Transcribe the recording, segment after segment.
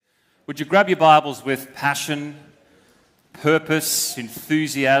Would you grab your Bibles with passion, purpose,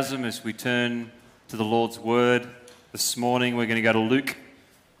 enthusiasm as we turn to the Lord's Word? This morning we're going to go to Luke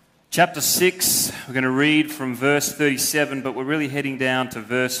chapter 6. We're going to read from verse 37, but we're really heading down to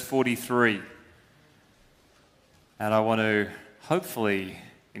verse 43. And I want to hopefully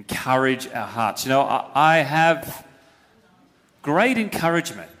encourage our hearts. You know, I have great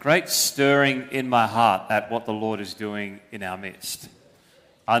encouragement, great stirring in my heart at what the Lord is doing in our midst.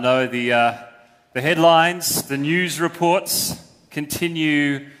 I know the headlines, the news reports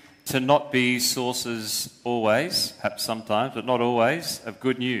continue to not be sources always, perhaps sometimes, but not always, of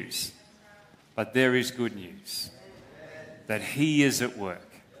good news. But there is good news, that He is at work,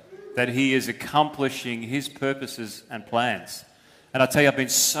 that He is accomplishing His purposes and plans. And I tell you, I've been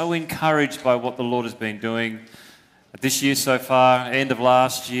so encouraged by what the Lord has been doing this year so far, end of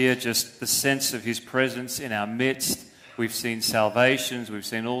last year, just the sense of His presence in our midst. We've seen salvations, we've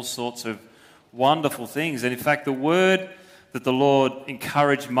seen all sorts of wonderful things. And in fact, the word that the Lord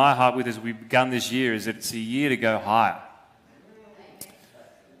encouraged my heart with as we begun this year is that it's a year to go higher.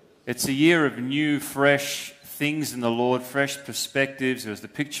 It's a year of new, fresh things in the Lord, fresh perspectives. There was the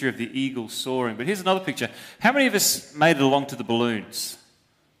picture of the eagle soaring. But here's another picture. How many of us made it along to the balloons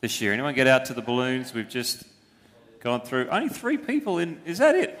this year? Anyone get out to the balloons? We've just gone through. Only 3 people in. Is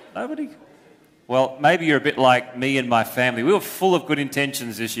that it? Nobody? Well, maybe you're a bit like me and my family. We were full of good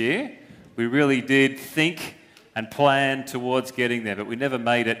intentions this year. We really did think and plan towards getting there, but we never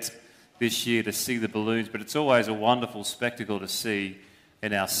made it this year to see the balloons. But it's always a wonderful spectacle to see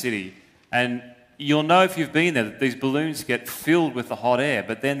in our city. And you'll know if you've been there that these balloons get filled with the hot air,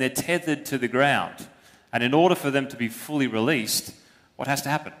 but then they're tethered to the ground. And in order for them to be fully released, what has to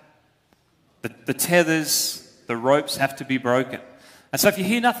happen? The tethers, the ropes have to be broken. And so if you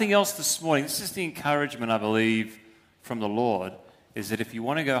hear nothing else this morning, this is the encouragement, I believe, from the Lord, is that if you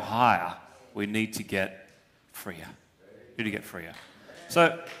want to go higher, we need to get freer. We need to get freer.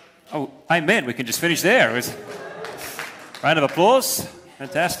 So, amen, we can just finish there. Round of applause.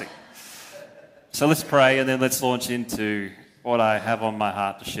 Fantastic. So let's pray and then let's launch into what I have on my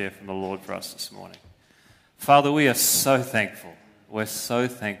heart to share from the Lord for us this morning. Father, we are so thankful. We're so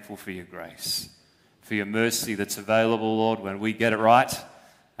thankful for your grace, for your mercy that's available, Lord, when we get it right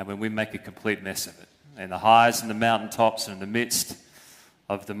and when we make a complete mess of it. In the highs and the mountaintops and in the midst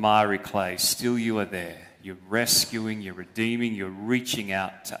of the miry clay, still you are there. You're rescuing, you're redeeming, you're reaching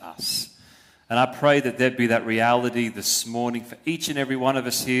out to us. And I pray that there'd be that reality this morning for each and every one of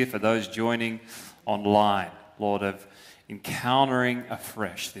us here, for those joining online, Lord, of encountering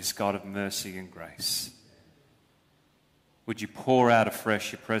afresh this God of mercy and grace. Would you pour out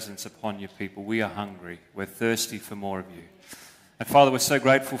afresh your presence upon your people? We are hungry. We're thirsty for more of you. And Father, we're so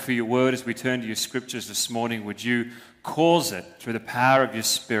grateful for your word as we turn to your scriptures this morning. Would you cause it through the power of your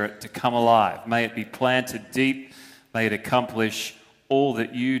Spirit to come alive? May it be planted deep. May it accomplish all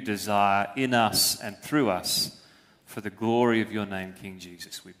that you desire in us and through us for the glory of your name, King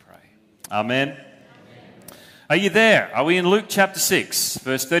Jesus, we pray. Amen. Are you there? Are we in Luke chapter 6,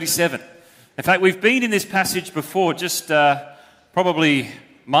 verse 37? In fact, we've been in this passage before, just probably a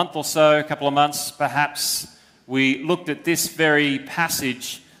month or so, a couple of months perhaps. We looked at this very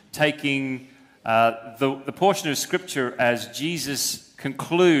passage, taking the portion of Scripture as Jesus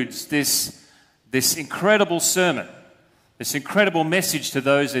concludes this incredible sermon, this incredible message to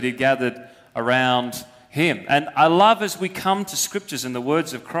those that he gathered around him. And I love as we come to Scriptures and the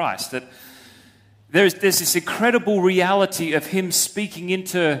words of Christ that there's this incredible reality of him speaking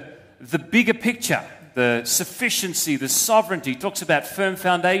into the bigger picture, the sufficiency, the sovereignty. He talks about firm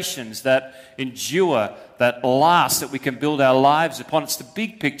foundations that endure, that last, that we can build our lives upon. It's the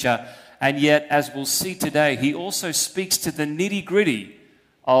big picture. And yet, as we'll see today, he also speaks to the nitty-gritty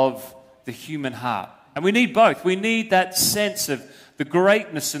of the human heart. And we need both. We need that sense of the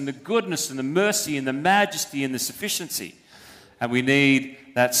greatness and the goodness and the mercy and the majesty and the sufficiency. And we need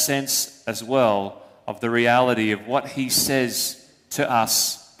that sense as well of the reality of what he says to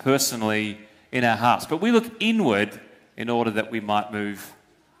us personally in our hearts. But we look inward in order that we might move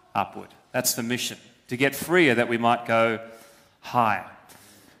upward. That's the mission, to get freer that we might go higher.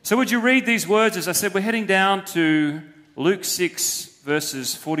 So would you read these words? As I said, we're heading down to Luke 6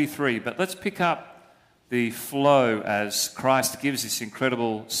 verses 43, but let's pick up the flow as Christ gives this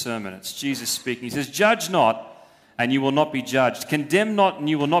incredible sermon. It's Jesus speaking. He says, "Judge not, and you will not be judged. Condemn not, and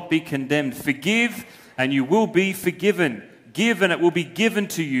you will not be condemned. Forgive, and you will be forgiven. Give, and it will be given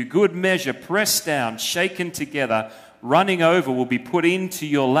to you. Good measure, pressed down, shaken together, running over, will be put into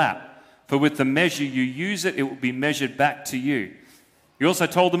your lap. For with the measure you use it, it will be measured back to you." He also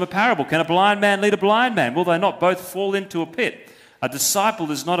told them a parable. "Can a blind man lead a blind man? Will they not both fall into a pit? A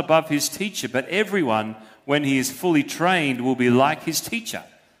disciple is not above his teacher, but everyone, when he is fully trained, will be like his teacher.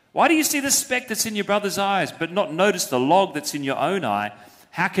 Why do you see the speck that's in your brother's eyes, but not notice the log that's in your own eye?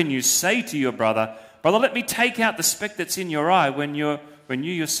 How can you say to your brother, brother, let me take out the speck that's in your eye, when you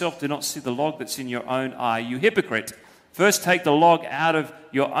yourself do not see the log that's in your own eye? You hypocrite. First take the log out of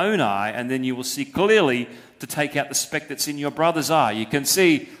your own eye, and then you will see clearly to take out the speck that's in your brother's eye. You can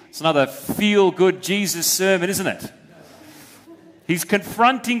see it's another feel-good Jesus sermon, isn't it? He's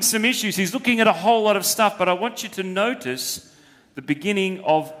confronting some issues. He's looking at a whole lot of stuff, but I want you to notice the beginning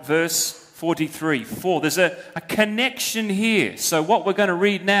of verse 43. There's a connection here. So what we're going to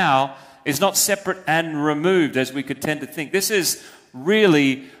read now is not separate and removed, as we could tend to think. This is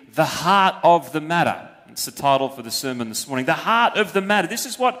really the heart of the matter. It's the title for the sermon this morning. The heart of the matter. This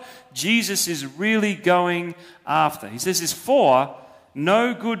is what Jesus is really going after. He says this, for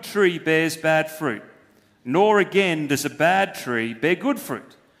no good tree bears bad fruit, nor again does a bad tree bear good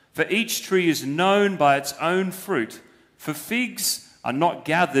fruit. For each tree is known by its own fruit. For figs are not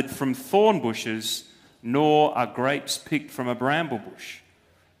gathered from thorn bushes, nor are grapes picked from a bramble bush.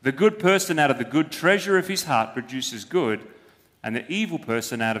 The good person out of the good treasure of his heart produces good, and the evil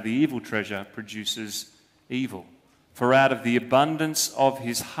person out of the evil treasure produces evil. For out of the abundance of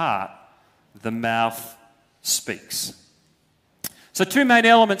his heart, the mouth speaks. So two main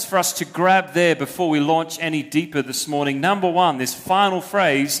elements for us to grab there before we launch any deeper this morning. Number one, this final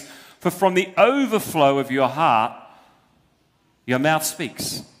phrase, for from the overflow of your heart, your mouth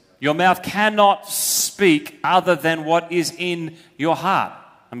speaks. Your mouth cannot speak other than what is in your heart.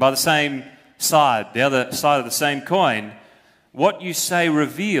 And by the same side, the other side of the same coin, what you say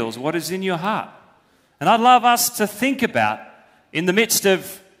reveals what is in your heart. And I'd love us to think about, in the midst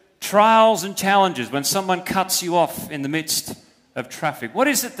of trials and challenges, when someone cuts you off in the midst of traffic, what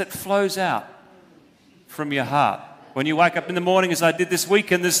is it that flows out from your heart? When you wake up in the morning, as I did this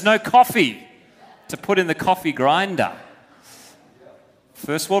weekend, there's no coffee to put in the coffee grinder.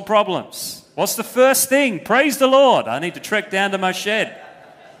 First world problems. What's the first thing? Praise the Lord. I need to trek down to my shed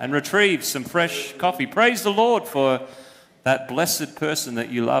and retrieve some fresh coffee. Praise the Lord for that blessed person that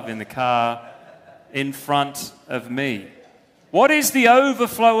you love in the car in front of me. What is the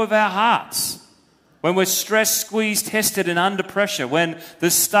overflow of our hearts? When we're stressed, squeezed, tested, and under pressure, when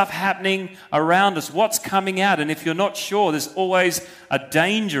there's stuff happening around us, what's coming out? And if you're not sure, there's always a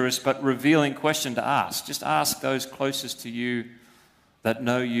dangerous but revealing question to ask. Just ask those closest to you that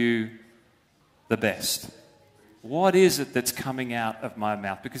know you the best. What is it that's coming out of my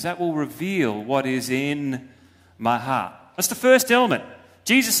mouth? Because that will reveal what is in my heart. That's the first element.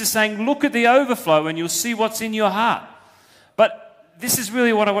 Jesus is saying, look at the overflow and you'll see what's in your heart. But this is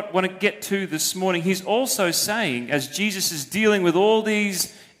really what I want to get to this morning. He's also saying, as Jesus is dealing with all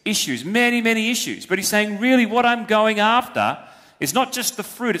these issues, many, many issues, but he's saying, really what I'm going after is not just the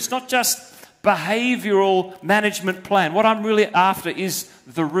fruit. It's not just behavioral management plan. What I'm really after is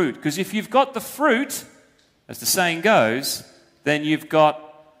the root. Because if you've got the fruit, as the saying goes, then you've got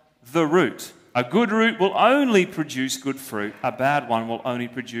the root. A good root will only produce good fruit. A bad one will only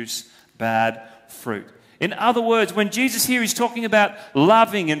produce bad fruit. In other words, when Jesus here is talking about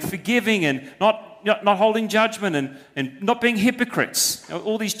loving and forgiving and not holding judgment and not being hypocrites,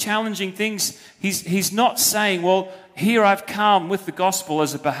 all these challenging things, he's not saying, well, here I've come with the gospel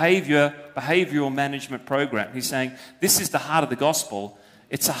as a behavioral management program. He's saying, this is the heart of the gospel.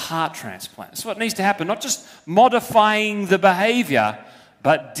 It's a heart transplant. That's what needs to happen, not just modifying the behavior,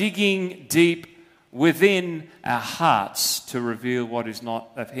 but digging deep within our hearts to reveal what is not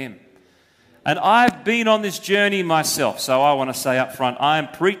of him. And I've been on this journey myself, so I want to say up front, I am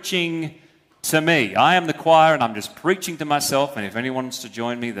preaching to me. I am the choir and I'm just preaching to myself, and if anyone wants to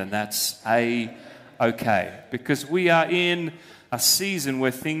join me, then that's okay. Because we are in a season where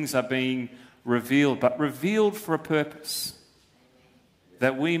things are being revealed, but revealed for a purpose,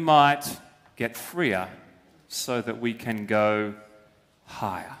 that we might get freer so that we can go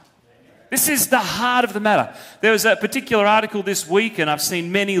higher. This is the heart of the matter. There was a particular article this week, and I've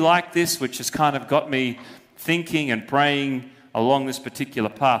seen many like this, which has kind of got me thinking and praying along this particular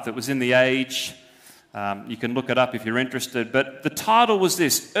path. It was in The Age. You can look it up if you're interested. But the title was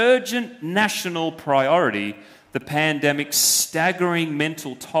this: Urgent National Priority, the Pandemic's Staggering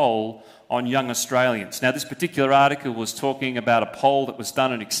Mental Toll on Young Australians. Now, this particular article was talking about a poll that was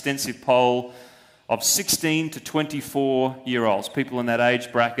done, an extensive poll of 16 to 24-year-olds, people in that age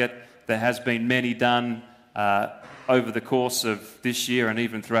bracket. There has been many done over the course of this year and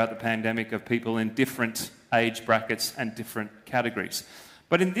even throughout the pandemic of people in different age brackets and different categories.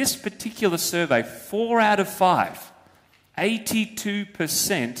 But in this particular survey, 4 out of 5,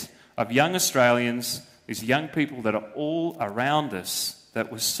 82% of young Australians, these young people that are all around us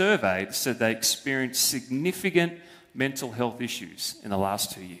that were surveyed said they experienced significant mental health issues in the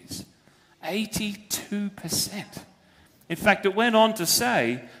last 2 years. 82%. In fact, it went on to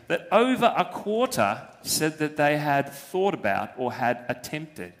say that over a quarter said that they had thought about or had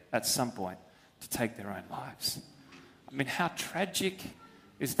attempted at some point to take their own lives. I mean, how tragic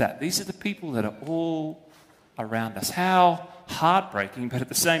is that? These are the people that are all around us. How heartbreaking, but at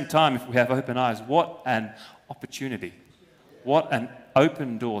the same time, if we have open eyes, what an opportunity. What an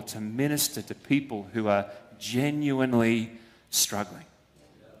open door to minister to people who are genuinely struggling.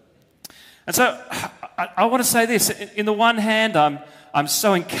 And so I want to say this. In the one hand, I'm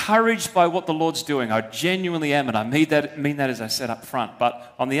so encouraged by what the Lord's doing. I genuinely am, and I mean that as I said up front.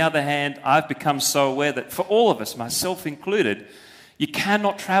 But on the other hand, I've become so aware that for all of us, myself included, you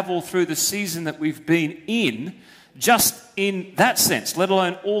cannot travel through the season that we've been in just in that sense, let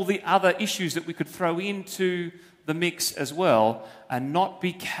alone all the other issues that we could throw into the mix as well, and not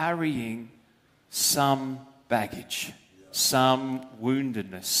be carrying some baggage, some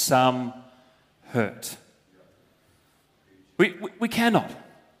woundedness, some hurt. We cannot.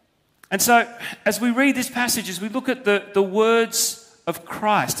 And so, as we read this passage, as we look at the words of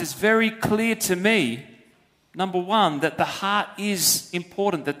Christ, it's very clear to me, number one, that the heart is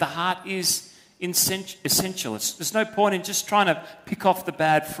important, that the heart is essential. There's no point in just trying to pick off the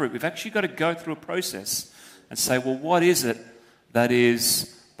bad fruit. We've actually got to go through a process and say, well, what is it that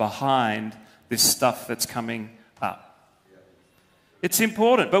is behind this stuff that's coming up? It's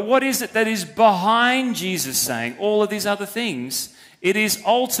important. But what is it that is behind Jesus saying all of these other things? It is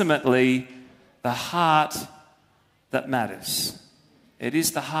ultimately the heart that matters. It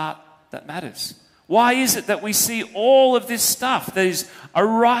is the heart that matters. Why is it that we see all of this stuff that is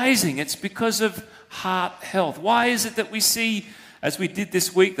arising? It's because of heart health. Why is it that we see, as we did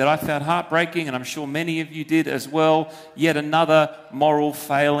this week, that I found heartbreaking, and I'm sure many of you did as well, yet another moral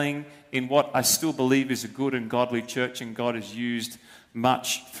failing in what I still believe is a good and godly church, and God has used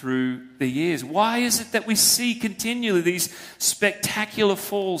much through the years. Why is it that we see continually these spectacular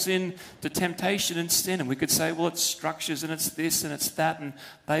falls into temptation and sin? And we could say, well, it's structures and it's this and it's that, and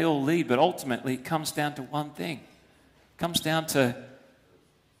they all lead. But ultimately, it comes down to one thing. It comes down to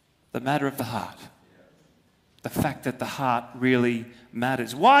the matter of the heart. The fact that the heart really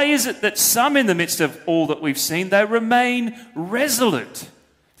matters. Why is it that some in the midst of all that we've seen, they remain resolute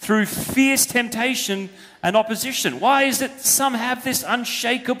through fierce temptation and opposition? Why is it some have this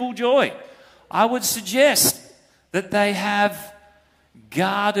unshakable joy? I would suggest that they have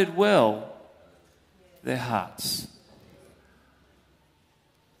guarded well their hearts.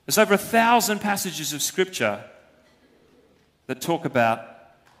 There's over 1,000 passages of Scripture that talk about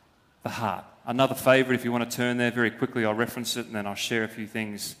the heart. Another favourite, if you want to turn there very quickly, I'll reference it and then I'll share a few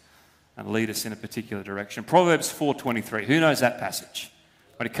things and lead us in a particular direction. Proverbs 4:23. Who knows that passage?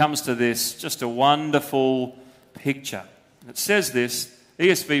 When it comes to this, just a wonderful picture. It says this,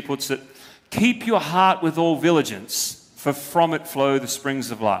 ESV puts it, keep your heart with all diligence, for from it flow the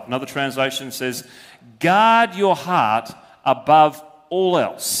springs of life. Another translation says, guard your heart above all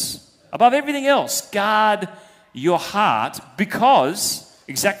else. Above everything else, guard your heart, because,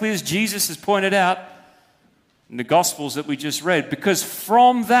 exactly as Jesus has pointed out in the Gospels that we just read, because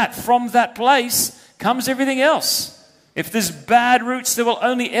from that place comes everything else. If there's bad roots, there will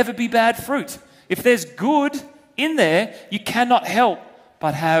only ever be bad fruit. If there's good in there, you cannot help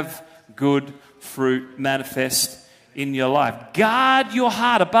but have good fruit manifest in your life. Guard your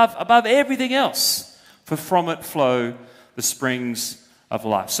heart above everything else, for from it flow the springs of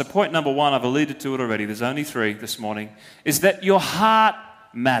life. So point number one, I've alluded to it already, there's only 3 this morning, is that your heart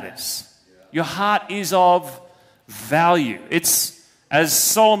matters. Your heart is of value. It's, as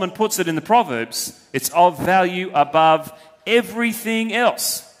Solomon puts it in the Proverbs, it's of value above everything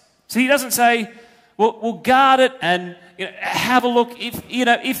else. So he doesn't say, well, we'll guard it and have a look.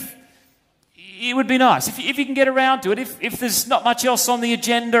 If it would be nice if you can get around to it. If there's not much else on the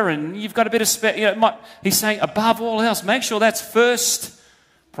agenda and you've got a bit of he's saying above all else, make sure that's first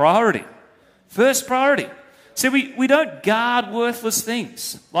priority. First priority. See, we don't guard worthless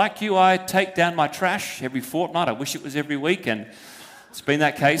things. Like you, I take down my trash every fortnight. I wish it was every week, and it's been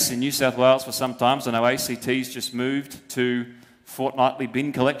that case in New South Wales for some time. I know ACT's just moved to fortnightly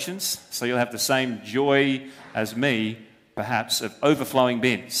bin collections, so you'll have the same joy as me, perhaps, of overflowing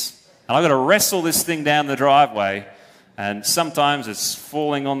bins. And I've got to wrestle this thing down the driveway, and sometimes it's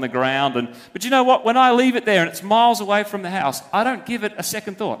falling on the ground. But you know what? When I leave it there and it's miles away from the house, I don't give it a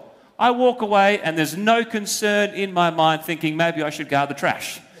second thought. I walk away and there's no concern in my mind thinking maybe I should guard the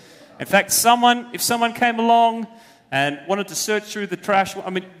trash. In fact, if someone came along and wanted to search through the trash, I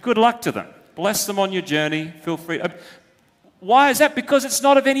mean, good luck to them. Bless them on your journey. Feel free. Why is that? Because it's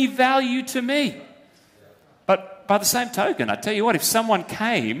not of any value to me. But by the same token, I tell you what, if someone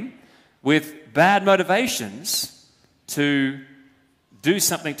came with bad motivations to do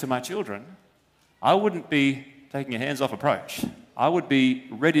something to my children, I wouldn't be taking a hands-off approach. I would be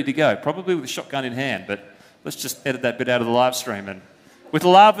ready to go, probably with a shotgun in hand, but let's just edit that bit out of the live stream. And with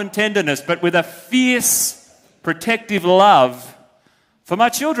love and tenderness, but with a fierce, protective love for my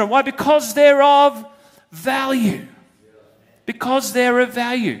children. Why? Because they're of value. Because they're of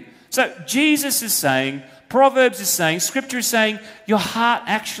value. So Jesus is saying, Proverbs is saying, Scripture is saying, your heart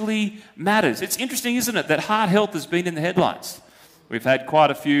actually matters. It's interesting, isn't it, that heart health has been in the headlines. We've had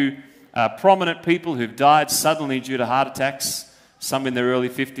quite a few prominent people who've died suddenly due to heart attacks, some in their early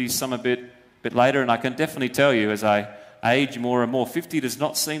 50s, some a bit later, and I can definitely tell you as I age more and more, 50 does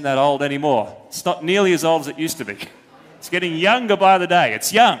not seem that old anymore. It's not nearly as old as it used to be. It's getting younger by the day.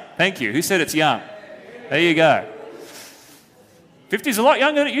 It's young. Thank you. Who said it's young? There you go. 50 is a lot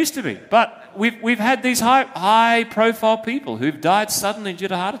younger than it used to be. But we've had these high-profile people who've died suddenly due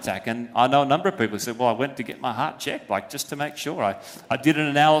to heart attack. And I know a number of people who said, well, I went to get my heart checked, like just to make sure. I did an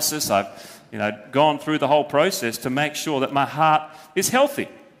analysis. I've gone through the whole process to make sure that my heart is healthy.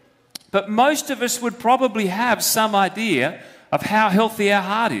 But most of us would probably have some idea of how healthy our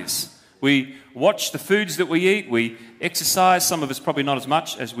heart is. We watch the foods that we eat. We exercise. Some of us probably not as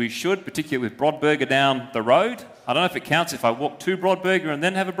much as we should, particularly with Brodburger down the road. I don't know if it counts if I walk to Brodburger and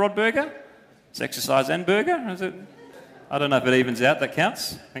then have a Brodburger. It's exercise and burger. Is it? I don't know if it evens out. That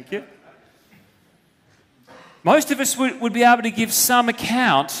counts. Thank you. Most of us would be able to give some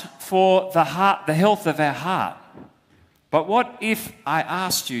account for the health of our heart. But what if I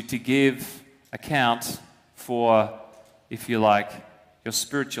asked you to give account for, if you like, your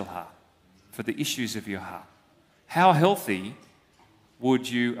spiritual heart, for the issues of your heart? How healthy would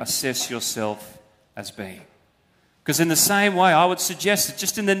you assess yourself as being? Because in the same way, I would suggest that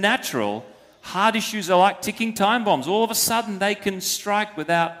just in the natural, heart issues are like ticking time bombs. All of a sudden, they can strike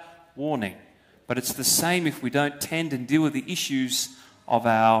without warning. But it's the same if we don't tend and deal with the issues of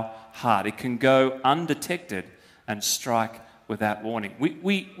our heart. It can go undetected and strike without warning.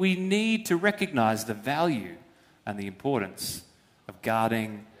 We need to recognize the value and the importance of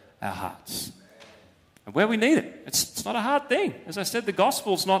guarding our hearts. And where we need it. It's not a hard thing. As I said, the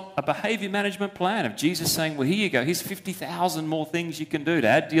gospel's not a behavior management plan of Jesus saying, well, here you go. Here's 50,000 more things you can do to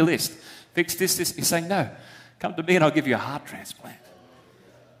add to your list. Fix this. He's saying, no, come to me and I'll give you a heart transplant.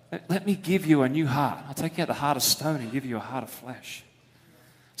 Let me give you a new heart. I'll take out the heart of stone and give you a heart of flesh.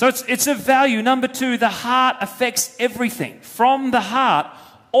 So it's of value. Number two, the heart affects everything. From the heart,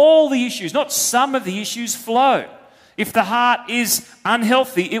 all the issues, not some of the issues, flow. If the heart is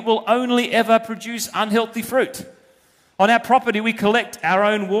unhealthy, it will only ever produce unhealthy fruit. On our property, we collect our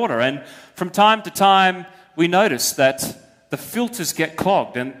own water, and from time to time, we notice that the filters get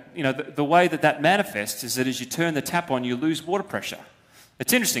clogged. And the way that manifests is that as you turn the tap on, you lose water pressure.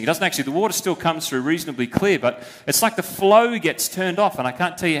 It's interesting. It doesn't actually, the water still comes through reasonably clear, but it's like the flow gets turned off. And I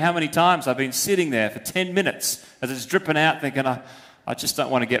can't tell you how many times I've been sitting there for 10 minutes as it's dripping out thinking, I just don't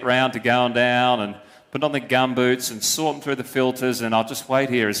want to get round to going down and put on the gumboots and sorting through the filters, and I'll just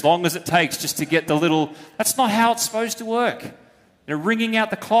wait here as long as it takes just to get the little... That's not how it's supposed to work. Wringing out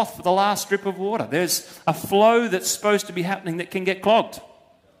the cloth for the last drip of water. There's a flow that's supposed to be happening that can get clogged.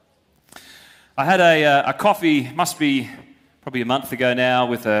 I had a coffee, must be probably a month ago now,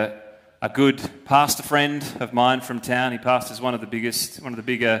 with a good pastor friend of mine from town. He pastors one of the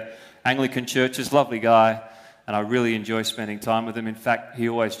bigger Anglican churches. Lovely guy, and I really enjoy spending time with him. In fact, he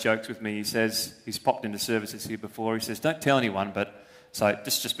always jokes with me. He says, he's popped into services here before. He says, don't tell anyone, but so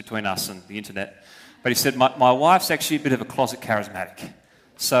this is just between us and the internet. But he said, my wife's actually a bit of a closet charismatic.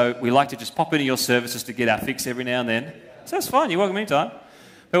 So we like to just pop into your services to get our fix every now and then. So that's fine. You're welcome anytime.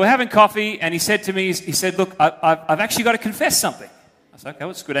 But we're having coffee, and he said to me, he said, look, I've actually got to confess something. I said, okay,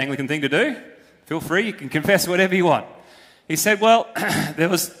 well, it's a good Anglican thing to do. Feel free, you can confess whatever you want. He said, well, there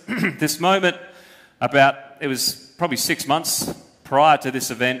was this moment it was probably 6 months prior to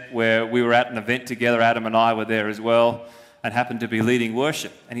this event where we were at an event together. Adam and I were there as well and happened to be leading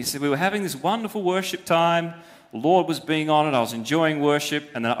worship. And he said, we were having this wonderful worship time. The Lord was being honoured. I was enjoying worship.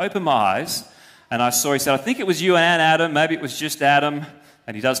 And then I opened my eyes and I saw, he said, I think it was you and Adam. Maybe it was just Adam.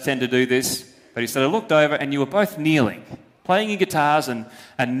 And he does tend to do this. But he said, I looked over and you were both kneeling, playing your guitars and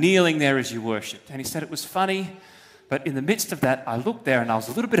kneeling there as you worshipped. And he said, it was funny. But in the midst of that, I looked there and I was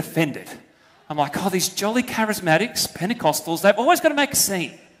a little bit offended. I'm like, these jolly charismatics, Pentecostals, they've always got to make a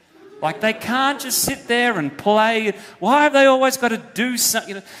scene. Like, they can't just sit there and play. Why have they always got to do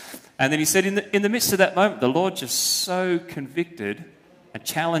something? And then he said, in the midst of that moment, the Lord just so convicted and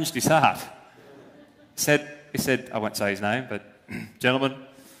challenged his heart. He said, I won't say his name, but gentlemen,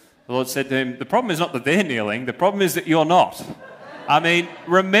 the Lord said to him, the problem is not that they're kneeling, the problem is that you're not. I mean,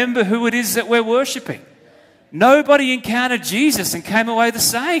 remember who it is that we're worshipping. Nobody encountered Jesus and came away the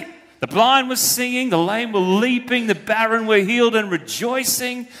same. The blind were singing, the lame were leaping, the barren were healed and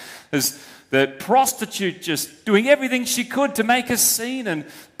rejoicing. There's the prostitute just doing everything she could to make a scene and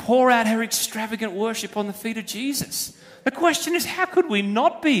pour out her extravagant worship on the feet of Jesus. The question is, how could we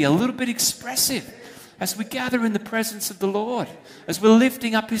not be a little bit expressive as we gather in the presence of the Lord, as we're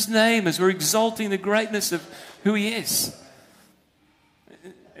lifting up his name, as we're exalting the greatness of who he is?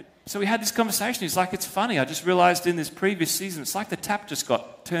 So we had this conversation. He's like, it's funny. I just realized in this previous season, it's like the tap just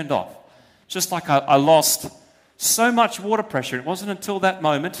got turned off. Just like I lost so much water pressure. It wasn't until that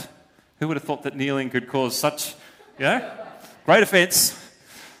moment. Who would have thought that kneeling could cause such, great offense?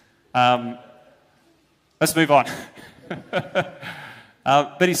 Let's move on.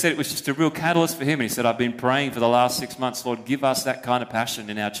 But he said it was just a real catalyst for him. And he said, I've been praying for the last 6 months, Lord, give us that kind of passion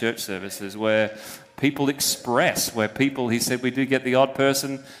in our church services where people express, where people, he said, we do get the odd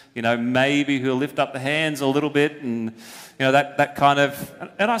person, maybe who'll lift up the hands a little bit and, that kind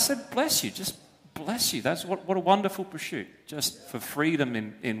of, and I said, bless you, just bless you. That's what a wonderful pursuit, just for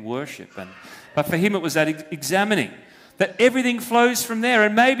freedom in worship. But for him, it was that examining, that everything flows from there.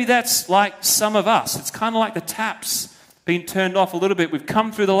 And maybe that's like some of us. It's kind of like the taps being turned off a little bit. We've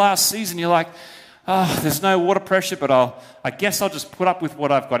come through the last season. You're like, there's no water pressure, but I guess I'll just put up with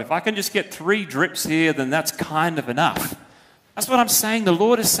what I've got. If I can just get 3 drips here, then that's kind of enough. That's what I'm saying. The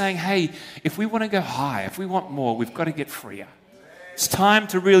Lord is saying, hey, if we want to go high, if we want more, we've got to get freer. It's time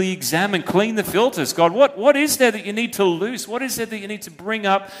to really examine, clean the filters. God, what is there that you need to loose? What is there that you need to bring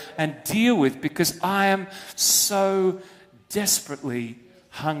up and deal with? Because I am so desperately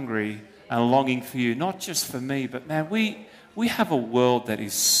hungry and longing for you. Not just for me, but man, we have a world that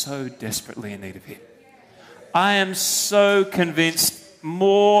is so desperately in need of him. I am so convinced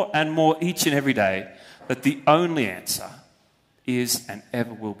more and more each and every day that the only answer is and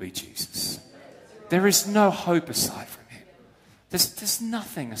ever will be Jesus. There is no hope aside from him. There's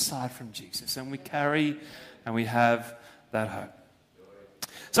nothing aside from Jesus. And we carry and we have that hope.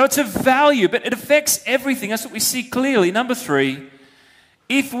 So it's a value, but it affects everything. That's what we see clearly. Number 3,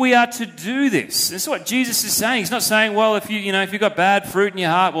 if we are to do this is what Jesus is saying. He's not saying, well, if you've got bad fruit in your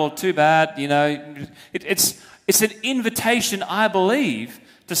heart, well, too bad. It's an invitation, I believe,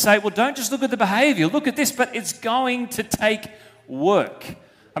 to say, well, don't just look at the behavior. Look at this, but it's going to take work.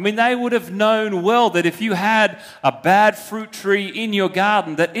 I mean, they would have known well that if you had a bad fruit tree in your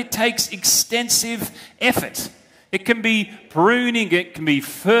garden, that it takes extensive effort. It can be pruning, it can be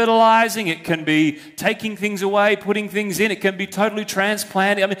fertilizing, it can be taking things away, putting things in, it can be totally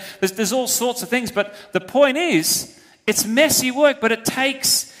transplanting. I mean, there's all sorts of things, but the point is, it's messy work, but it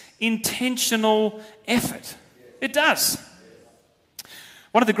takes intentional effort. It does.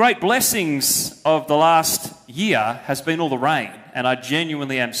 One of the great blessings of the last year has been all the rain, and I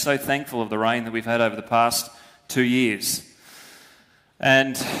genuinely am so thankful of the rain that we've had over the past 2 years.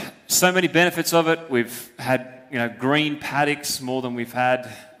 And so many benefits of it. We've had green paddocks more than we've had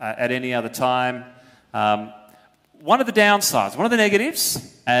at any other time. One of the downsides, one of the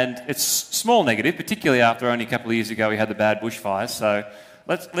negatives, and it's small negative, particularly after only a couple of years ago we had the bad bushfires, so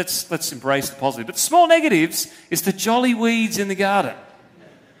let's embrace the positive. But small negatives is the jolly weeds in the garden.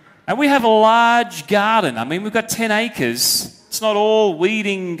 And we have a large garden. I mean, we've got 10 acres. It's not all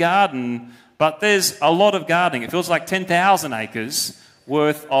weeding garden, but there's a lot of gardening. It feels like 10,000 acres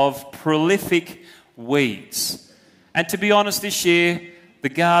worth of prolific weeds. And to be honest, this year, the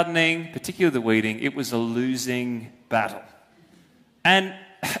gardening, particularly the weeding, it was a losing battle. And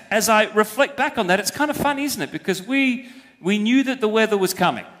as I reflect back on that, it's kind of funny, isn't it? Because we knew that the weather was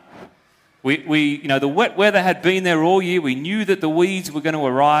coming. The wet weather had been there all year. We knew that the weeds were going to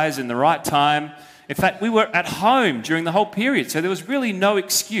arise in the right time. In fact, we were at home during the whole period, so there was really no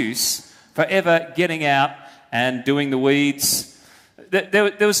excuse for ever getting out and doing the weeds.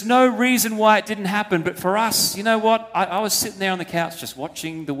 There was no reason why it didn't happen, but for us, you know what? I was sitting there on the couch just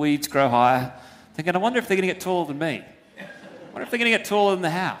watching the weeds grow higher, thinking, I wonder if they're going to get taller than me. I wonder if they're going to get taller than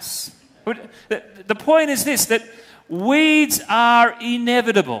the house. But the point is this, that weeds are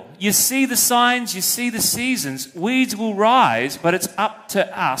inevitable. You see the signs, you see the seasons. Weeds will rise, but it's up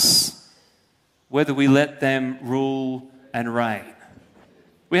to us whether we let them rule and reign.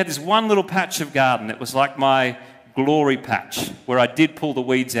 We had this one little patch of garden that was like my glory patch, where I did pull the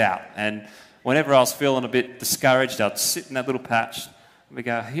weeds out. And whenever I was feeling a bit discouraged, I'd sit in that little patch and we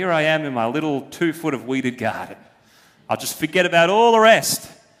go, here I am in my little 2 foot of weeded garden. I'll just forget about all the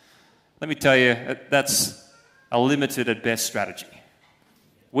rest. Let me tell you, that's a limited at best strategy.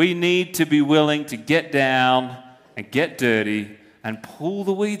 We need to be willing to get down and get dirty and pull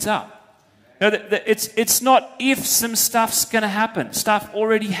the weeds up. You know, it's not if some stuff's going to happen. Stuff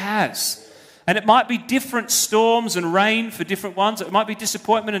already has. And it might be different storms and rain for different ones. It might be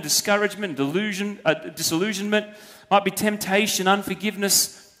disappointment and discouragement and disillusionment. It might be temptation,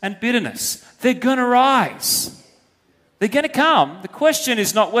 unforgiveness, and bitterness. They're going to rise. They're going to come. The question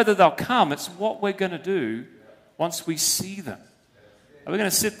is not whether they'll come. It's what we're going to do once we see them. Are we going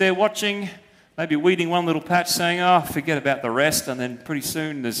to sit there watching, maybe weeding one little patch, saying, oh, forget about the rest, and then pretty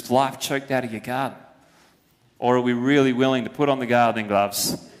soon there's life choked out of your garden? Or are we really willing to put on the gardening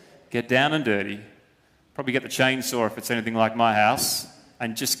gloves, get down and dirty, probably get the chainsaw if it's anything like my house,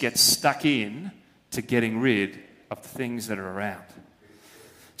 and just get stuck in to getting rid of the things that are around?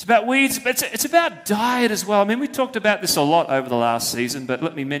 It's about weeds, but it's about diet as well. I mean, we talked about this a lot over the last season, but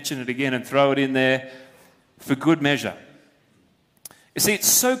let me mention it again and throw it in there for good measure. You see, it's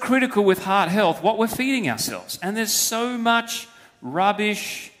so critical with heart health what we're feeding ourselves. And there's so much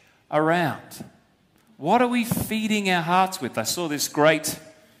rubbish around. What are we feeding our hearts with? I saw this great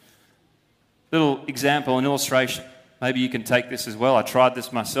little example, an illustration. Maybe you can take this as well. I tried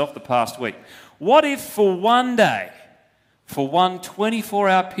this myself the past week. What if for one day, for one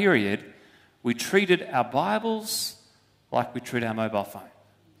 24-hour period, we treated our Bibles like we treat our mobile phone?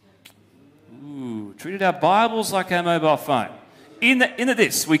 Treated our Bibles like our mobile phone. In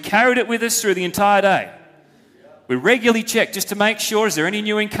this, we carried it with us through the entire day. We regularly check just to make sure, is there any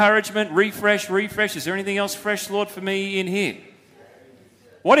new encouragement? Refresh. Is there anything else fresh, Lord, for me in here?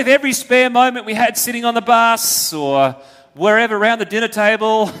 What if every spare moment we had sitting on the bus or wherever around the dinner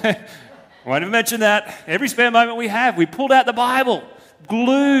table, I won't even mention that, every spare moment we have, we pulled out the Bible,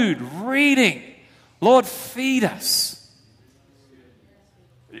 glued, reading. Lord, feed us.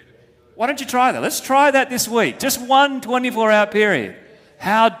 Why don't you try that? Let's try that this week. Just one 24-hour period.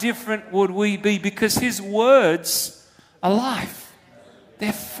 How different would we be? Because His words are life.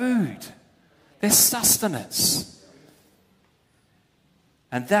 They're food. They're sustenance.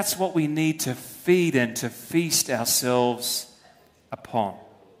 And that's what we need to feed and to feast ourselves upon.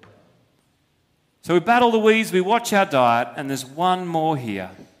 So we battle the weeds, we watch our diet, and there's one more here.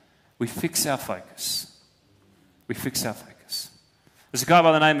 We fix our focus. We fix our focus. There's a guy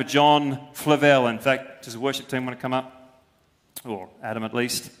by the name of John Flavel. In fact, does the worship team want to come up? Or Adam at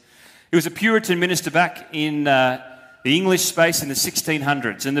least. He was a Puritan minister back in the English space in the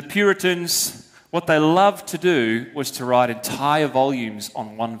 1600s. And the Puritans, what they loved to do was to write entire volumes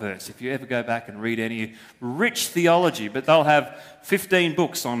on one verse. If you ever go back and read any rich theology, but they'll have 15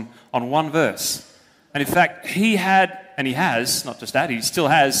 books on one verse. And in fact, he had, and he has, not just that, he still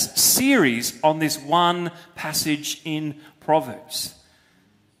has series on this one passage in Proverbs.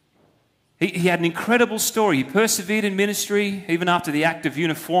 He had an incredible story. He persevered in ministry, even after the Act of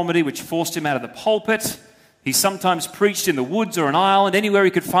Uniformity, which forced him out of the pulpit. He sometimes preached in the woods or an island. Anywhere he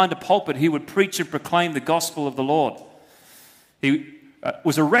could find a pulpit, he would preach and proclaim the gospel of the Lord. He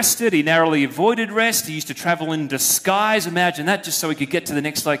was arrested. He narrowly avoided arrest. He used to travel in disguise. Imagine that, just so he could get to the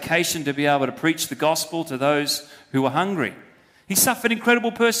next location to be able to preach the gospel to those who were hungry. He suffered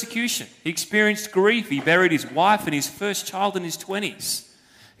incredible persecution. He experienced grief. He buried his wife and his first child in his 20s.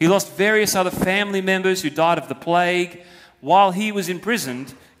 He lost various other family members who died of the plague while he was imprisoned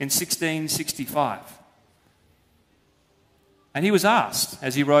in 1665. And he was asked,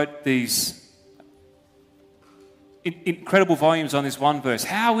 as he wrote these incredible volumes on this one verse,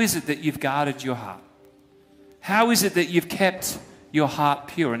 how is it that you've guarded your heart? How is it that you've kept your heart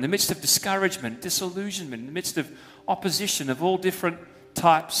pure in the midst of discouragement, disillusionment, in the midst of opposition of all different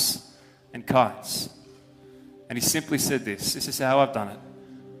types and kinds? And he simply said this is how I've done it.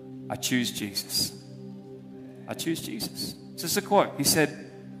 I choose Jesus. I choose Jesus. This is a quote. He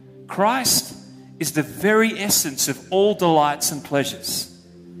said, Christ is the very essence of all delights and pleasures,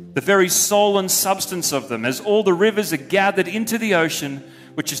 the very soul and substance of them, as all the rivers are gathered into the ocean,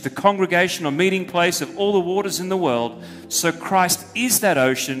 which is the congregation or meeting place of all the waters in the world. So Christ is that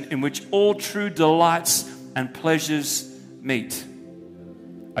ocean in which all true delights and pleasures meet.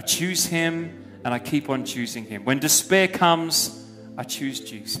 I choose Him and I keep on choosing Him. When despair comes, I choose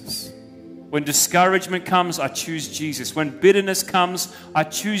Jesus. When discouragement comes, I choose Jesus. When bitterness comes, I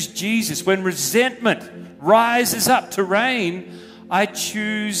choose Jesus. When resentment rises up to reign, I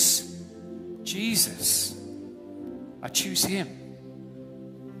choose Jesus. I choose Him.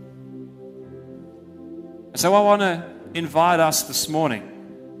 So I want to invite us this morning,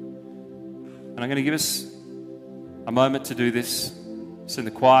 and I'm going to give us a moment to do this. It's in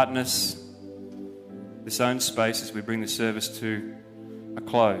the quietness, this own space as we bring the service to a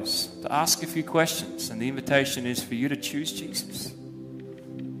close, to ask a few questions. And the invitation is for you to choose Jesus.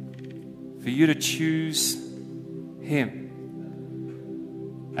 for you to choose Him.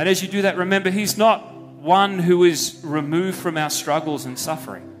 And as you do that, remember, He's not one who is removed from our struggles and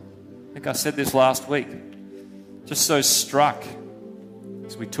suffering. I think I said this last week. Just so struck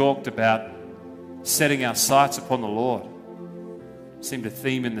as we talked about setting our sights upon the Lord. Seemed a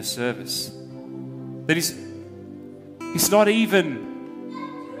theme in the service. That He's not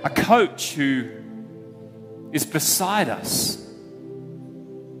even a coach who is beside us,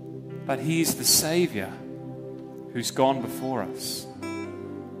 but He's the Savior who's gone before us.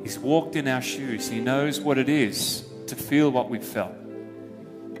 He's walked in our shoes. He knows what it is to feel what we've felt.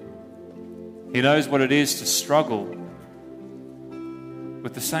 He knows what it is to struggle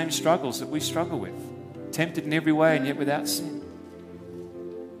with the same struggles that we struggle with, tempted in every way and yet without sin.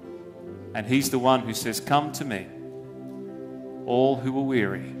 And He's the one who says, "Come to me, all who are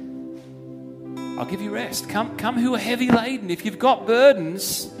weary. I'll give you rest. Come who are heavy laden. If you've got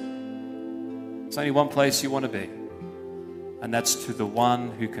burdens, there's only one place you want to be, and that's to the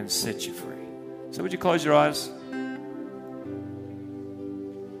one who can set you free." So would you close your eyes?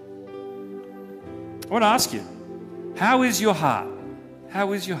 I want to ask you, how is your heart?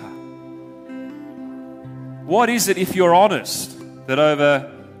 How is your heart? What is it, if you're honest, that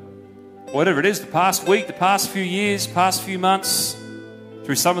over whatever it is, the past week, the past few years, past few months,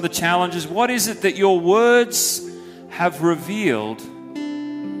 through some of the challenges, what is it that your words have revealed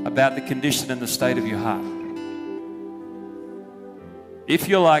about the condition and the state of your heart? If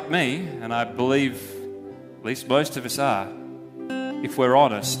you're like me, and I believe at least most of us are, if we're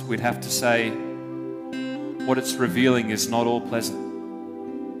honest, we'd have to say what it's revealing is not all pleasant.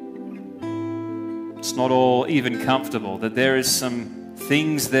 It's not all even comfortable, that there is some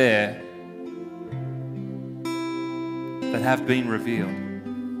things there that have been revealed.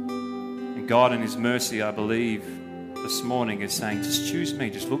 And God in His mercy, I believe, this morning is saying, just choose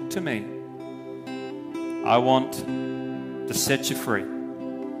me, just look to me. I want to set you free. If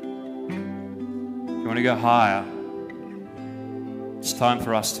you want to go higher, it's time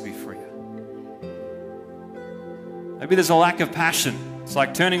for us to be freer. Maybe there's a lack of passion. It's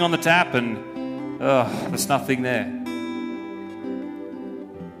like turning on the tap and there's nothing there.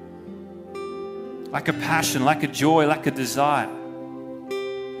 Lack of passion, lack of joy, lack of desire.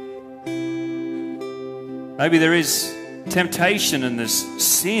 Maybe there is temptation and there's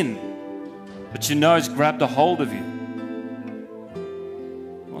sin that you know has grabbed a hold of you.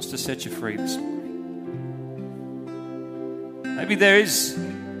 He wants to set you free this morning. Maybe there is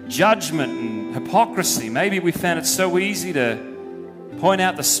judgment and hypocrisy. Maybe we found it so easy to point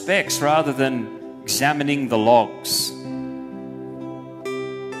out the specks rather than examining the logs.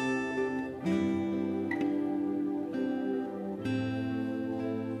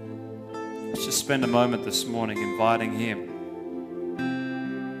 Let's just spend a moment this morning inviting Him,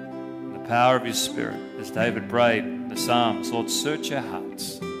 in the power of His Spirit, as David prayed in the Psalms, Lord, search our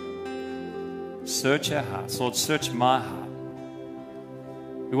hearts. Search our hearts. Lord, search my heart.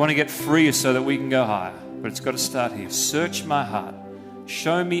 We want to get freer so that we can go higher, but it's got to start here. Search my heart.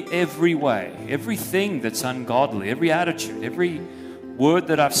 Show me every way, everything that's ungodly, every attitude, every word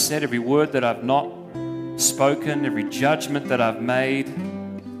that I've said, every word that I've not spoken, every judgment that I've made.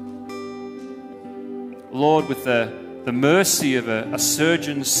 Lord, with the mercy of a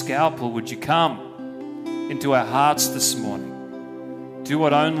surgeon's scalpel, would you come into our hearts this morning? Do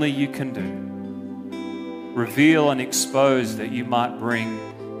what only you can do. Reveal and expose that you might bring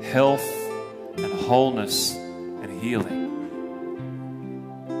health and wholeness and healing.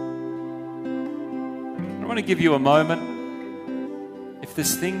 I want to give you a moment. If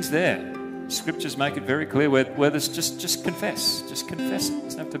there's things there, Scriptures make it very clear where there's just confess. Just confess it. It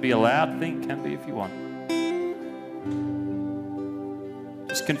doesn't have to be a loud thing. It can be if you want.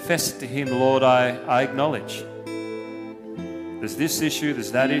 Just confess it to Him. Lord, I acknowledge there's this issue,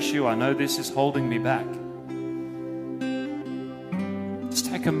 there's that issue. I know this is holding me back. Just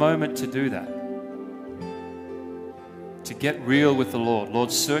take a moment to do that. To get real with the Lord.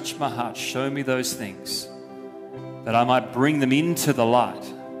 Lord, search my heart. Show me those things that I might bring them into the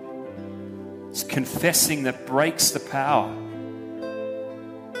light. It's confessing that breaks the power.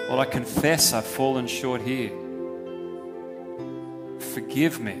 Lord, I confess I've fallen short here.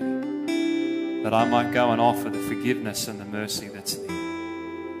 Forgive me that I might go and offer the forgiveness and the mercy that's needed.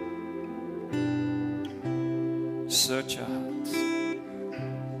 Search our hearts.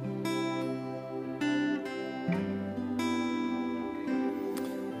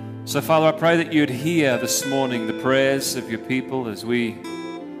 So, Father, I pray that you'd hear this morning the prayers of your people as we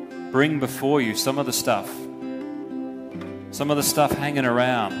bring before you some of the stuff hanging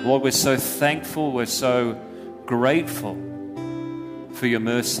around. Lord, we're so thankful, we're so grateful for your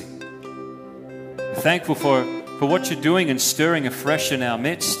mercy. thankful for what you're doing and stirring afresh in our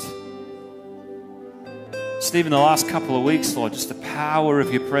midst. Just even the last couple of weeks, Lord, just the power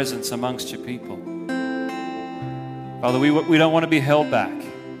of your presence amongst your people. Father, we don't want to be held back.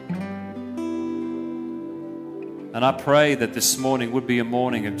 And I pray that this morning would be a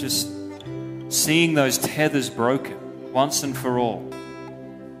morning of just seeing those tethers broken once and for all.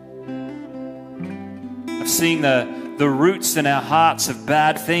 Of seeing the roots in our hearts of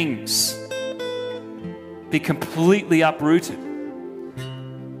bad things be completely uprooted.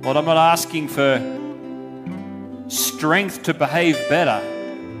 Lord, I'm not asking for strength to behave better.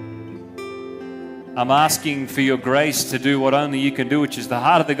 I'm asking for your grace to do what only you can do, which is the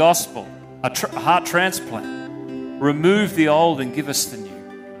heart of the gospel, a heart transplant. Remove the old and give us the new.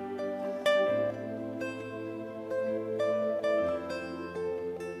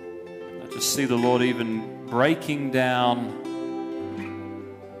 I just see the Lord even breaking down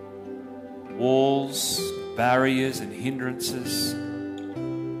walls, barriers and hindrances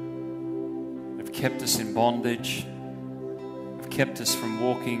that have kept us in bondage, have kept us from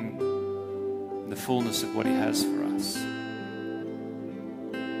walking in the fullness of what He has for us.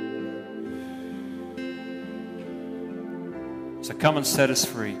 So come and set us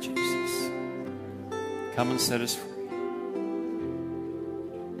free, Jesus. Come and set us free.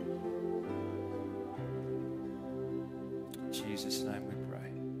 In Jesus' name.